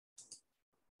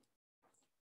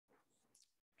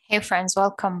Hey friends,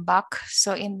 welcome back.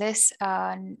 So in this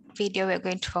video, we're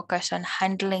going to focus on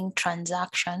handling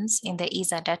transactions in the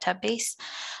Isar database.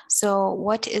 So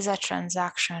what is a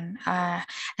transaction? And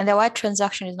the word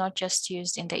transaction is not just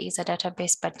used in the Isar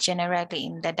database, but generally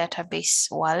in the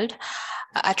database world.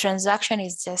 A transaction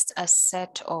is just a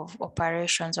set of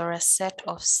operations or a set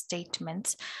of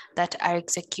statements that are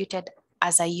executed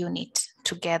as a unit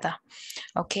together.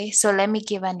 Okay, so let me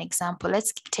give an example.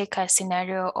 Let's take a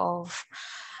scenario of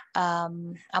a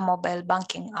mobile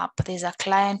banking app. There's a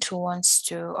client who wants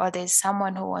to, or there's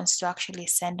someone who wants to actually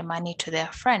send money to their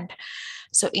friend.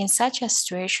 So in such a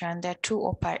situation, there are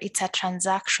two it's a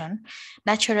transaction.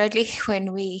 Naturally,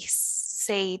 when we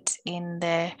say it in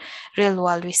the real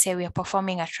world, we say we are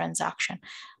performing a transaction.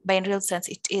 But in real sense,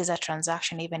 it is a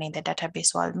transaction even in the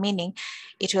database world, meaning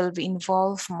it will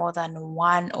involve more than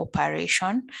one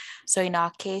operation. So in our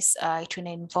case, it will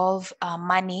involve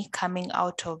money coming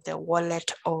out of the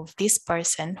wallet of this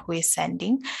person who is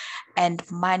sending and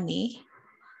money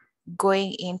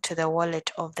going into the wallet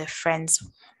of the friends,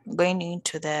 going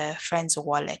into the friend's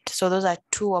wallet. So those are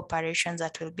two operations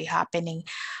that will be happening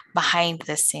behind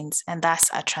the scenes, and that's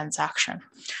a transaction.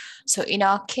 So in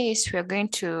our case, we're going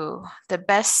to, the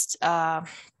best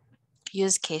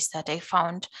use case that I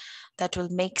found that will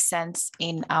make sense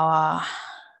in our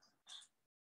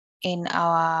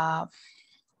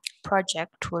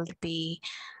project will be,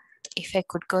 if I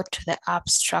could go to the app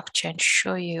structure and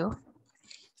show you.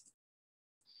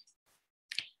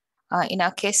 In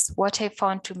our case, what I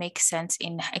found to make sense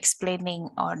in explaining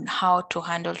on how to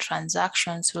handle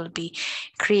transactions will be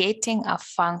creating a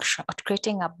function or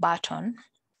creating a button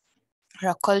or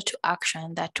a call to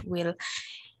action that will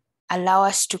allow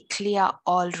us to clear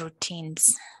all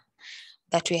routines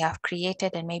that we have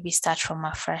created and maybe start from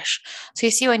afresh. So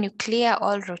you see, when you clear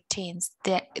all routines,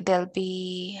 there'll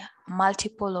be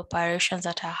multiple operations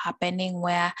that are happening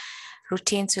where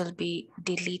routines will be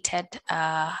deleted.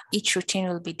 Each routine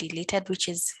will be deleted, which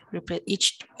is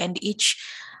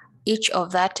each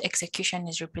of that execution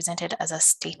is represented as a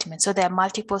statement. So there are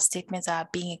multiple statements that are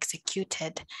being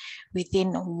executed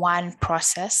within one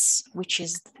process, which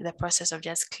is the process of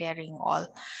just clearing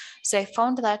all. So I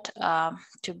found that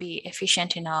to be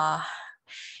efficient in our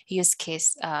use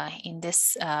case in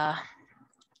this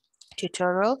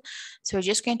tutorial. So we're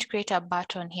just going to create a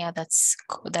button here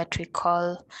that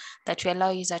we allow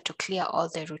user to clear all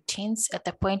the routines at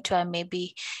the point where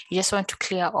maybe you just want to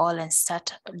clear all and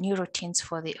start new routines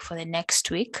for the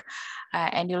next week.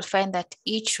 And you'll find that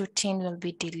each routine will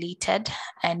be deleted,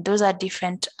 and those are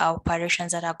different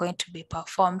operations that are going to be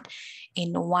performed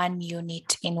in one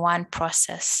unit, in one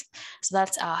process. So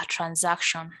that's our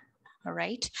transaction. All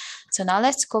right. So now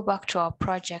let's go back to our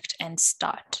project and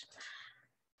start.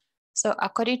 So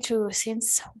according to,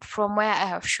 since from where I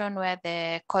have shown where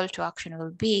the call to action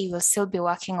will be, we'll still be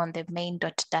working on the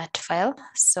main.dat file.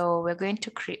 So we're going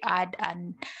to add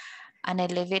an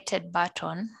elevated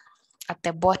button at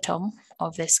the bottom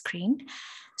of the screen.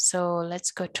 So let's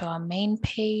go to our main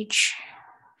page.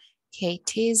 Here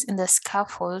it is. In the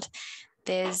scaffold,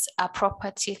 there's a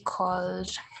property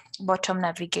called bottom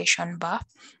navigation bar,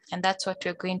 and that's what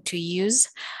we're going to use.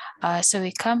 So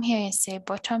we come here and say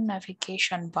bottom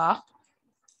navigation bar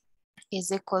is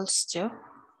equals to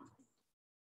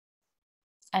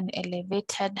an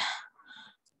elevated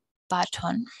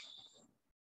button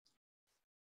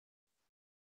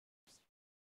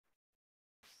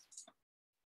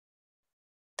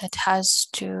that has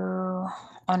to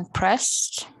on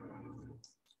pressed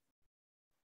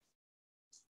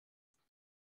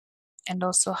and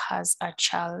also has a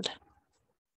child,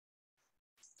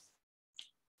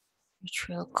 which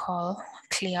we'll call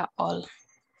clear all.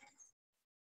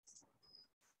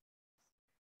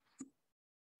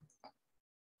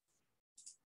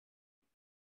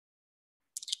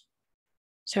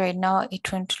 So right now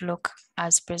it won't look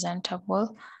as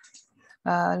presentable.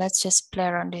 Let's just play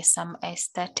around with some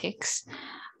aesthetics.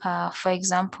 For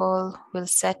example, we'll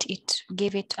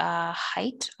give it a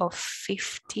height of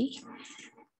 50.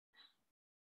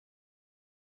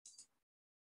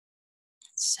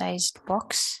 Sized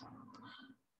box,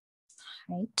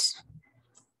 right?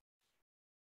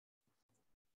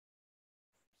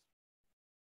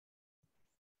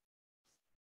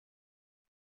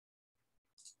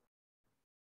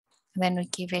 Then we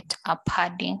give it a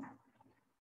padding.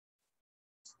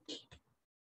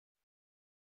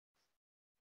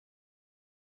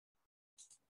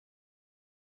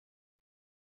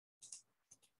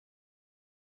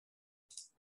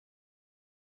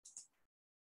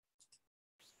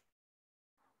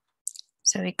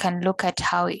 So we can look at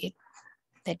how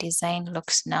the design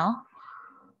looks now.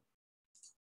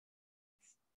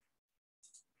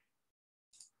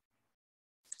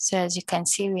 So as you can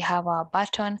see, we have our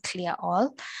button clear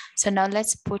all. So now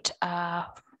let's put a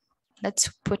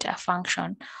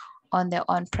function on the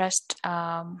onPressed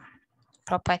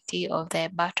property of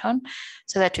the button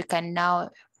so that we can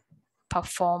now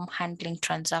perform handling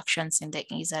transactions in the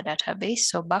Isar database.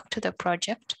 So back to the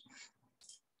project.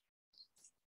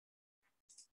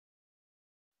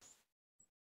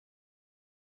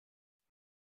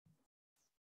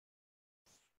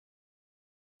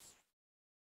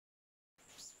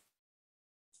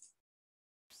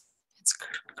 Let's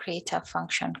create a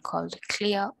function called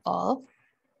clear all.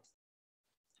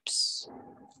 Oops.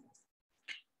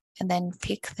 And then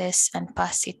pick this and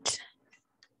pass it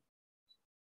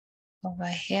over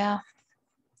here.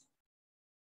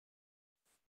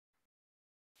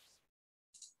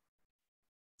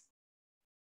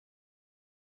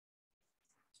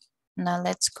 Now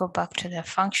let's go back to the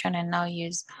function and now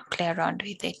play around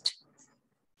with it.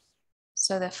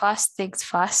 So the first things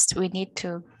first, we need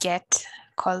to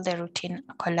call the routine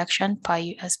collection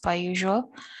as per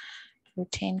usual.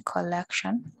 Routine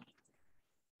collection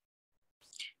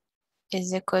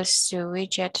is equals to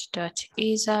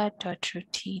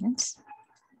widget.isar.routines.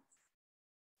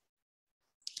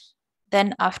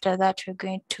 Then after that, we're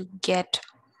going to get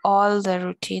all the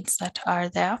routines that are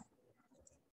there.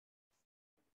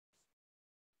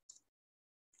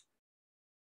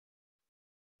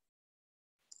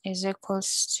 Is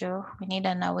equals to, we need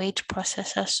an await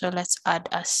processor, so let's add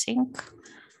a sync.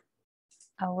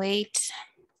 Await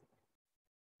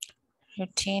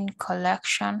routine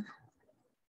collection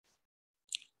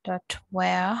dot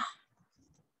where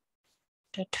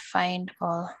dot find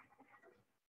all.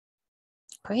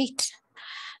 Great.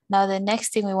 Now the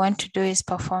next thing we want to do is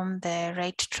perform the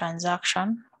write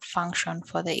transaction function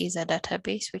for the Isar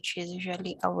database, which is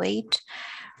usually await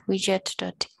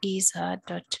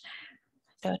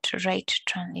widget.isar.write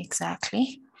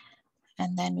exactly.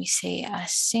 And then we say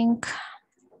async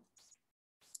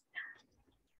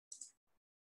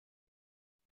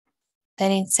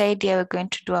Then inside here, we're going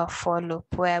to do a for loop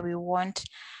where we want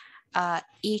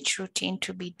each routine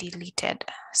to be deleted.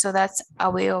 So that's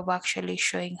a way of actually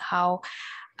showing how,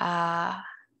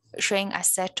 showing a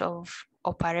set of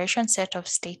operations, set of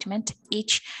statement.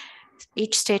 Each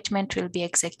statement will be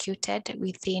executed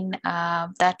within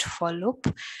that for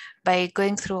loop by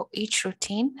going through each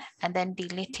routine and then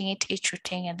deleting it, each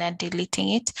routine and then deleting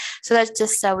it. So that's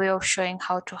just a way of showing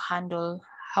how to handle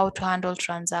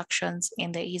transactions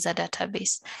in the Isar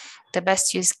database. The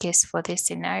best use case for this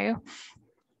scenario.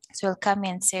 So we'll come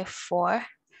and say for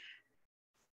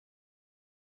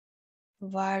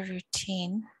var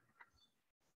routine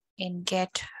in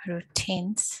get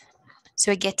routines.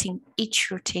 So we're getting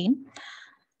each routine.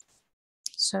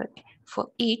 So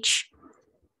for each,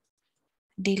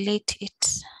 delete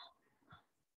it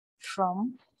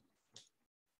from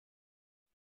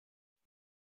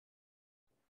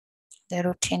the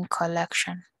routine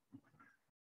collection.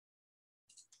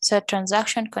 So a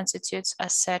transaction constitutes a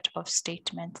set of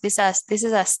statements. This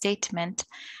is a statement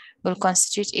will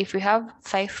constitute, if we have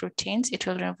 5 routines, it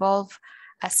will involve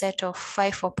a set of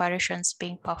 5 operations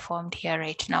being performed here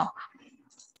right now.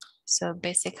 So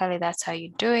basically that's how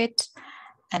you do it.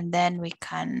 And then we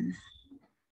can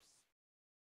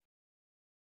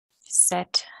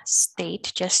set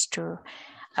state just to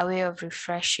a way of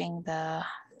refreshing the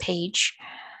page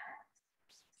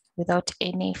without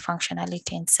any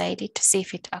functionality inside it to see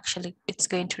if it's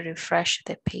going to refresh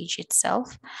the page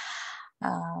itself.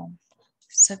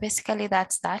 So basically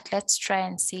that's that. Let's try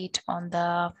and see it on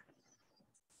the,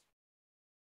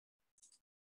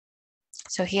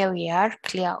 so here we are,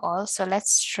 clear all. So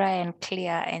let's try and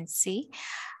clear and see.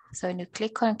 So when you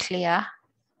click on clear,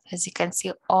 as you can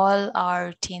see, all our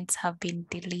routines have been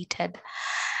deleted.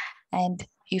 And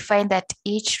you find that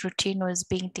each routine was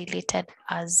being deleted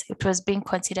as it was being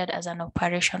considered as an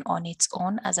operation on its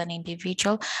own as an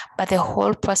individual, but the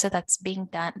whole process that's being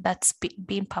done, that's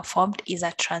being performed is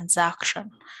a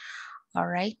transaction. All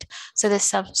right. So there's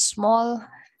some small,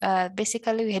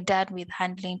 basically we're done with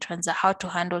handling how to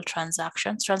handle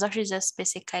transactions. Transactions is just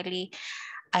basically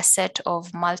a set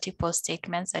of multiple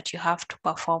statements that you have to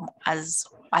perform as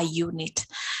a unit.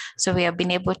 So we have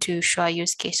been able to show a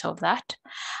use case of that.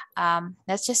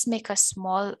 Let's just make a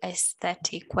small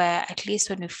aesthetic where at least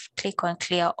when we click on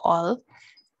clear all,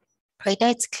 right now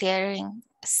it's clearing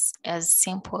as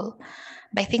simple,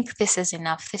 but I think this is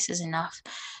enough. This is enough.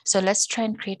 So let's try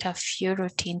and create a few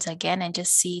routines again and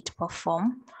just see it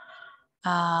perform.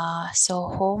 So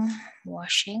home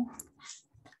washing,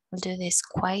 we'll do this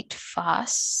quite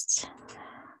fast.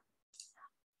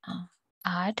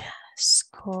 Add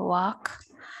schoolwork.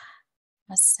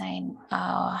 assign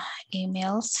our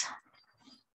emails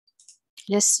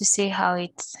just to see how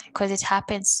it's, because it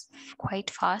happens quite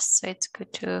fast. So it's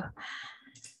good to,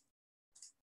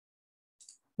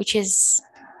 which is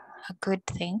a good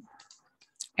thing.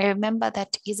 I remember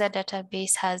that Isar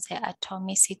database has the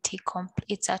atomicity,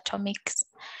 it's atomic,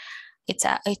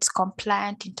 it's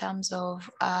compliant in terms of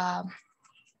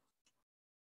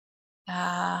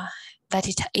that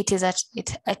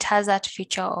it has that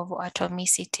feature of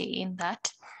atomicity, in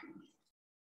that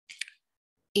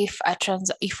if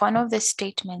one of the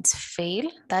statements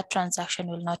fail, that transaction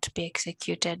will not be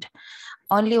executed.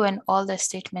 Only when all the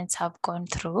statements have gone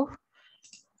through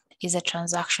is a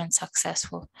transaction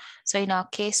successful. So in our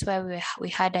case where we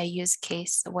had a use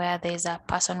case where there's a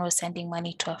person who was sending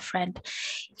money to a friend,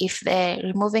 if the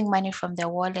removing money from the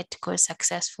wallet goes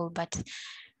successful, but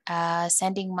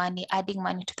adding money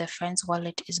to the friend's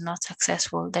wallet is not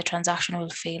successful, the transaction will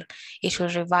fail. It will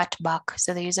revert back.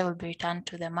 So the user will be returned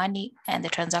to the money and the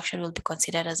transaction will be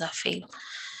considered as a fail.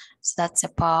 So that's a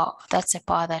power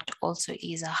that also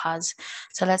Isar has.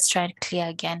 So let's try and clear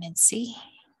again and see.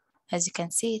 As you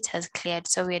can see, it has cleared.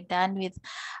 So we're done with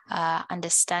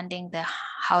understanding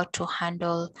how to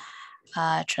handle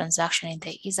transaction in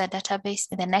the Isar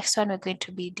database. In the next one, we're going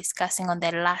to be discussing on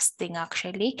the last thing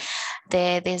actually.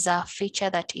 There's a feature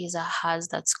that Isar has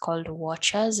that's called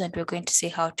watchers, and we're going to see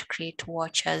how to create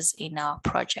watchers in our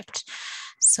project.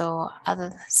 So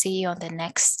I'll see you on the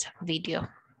next video.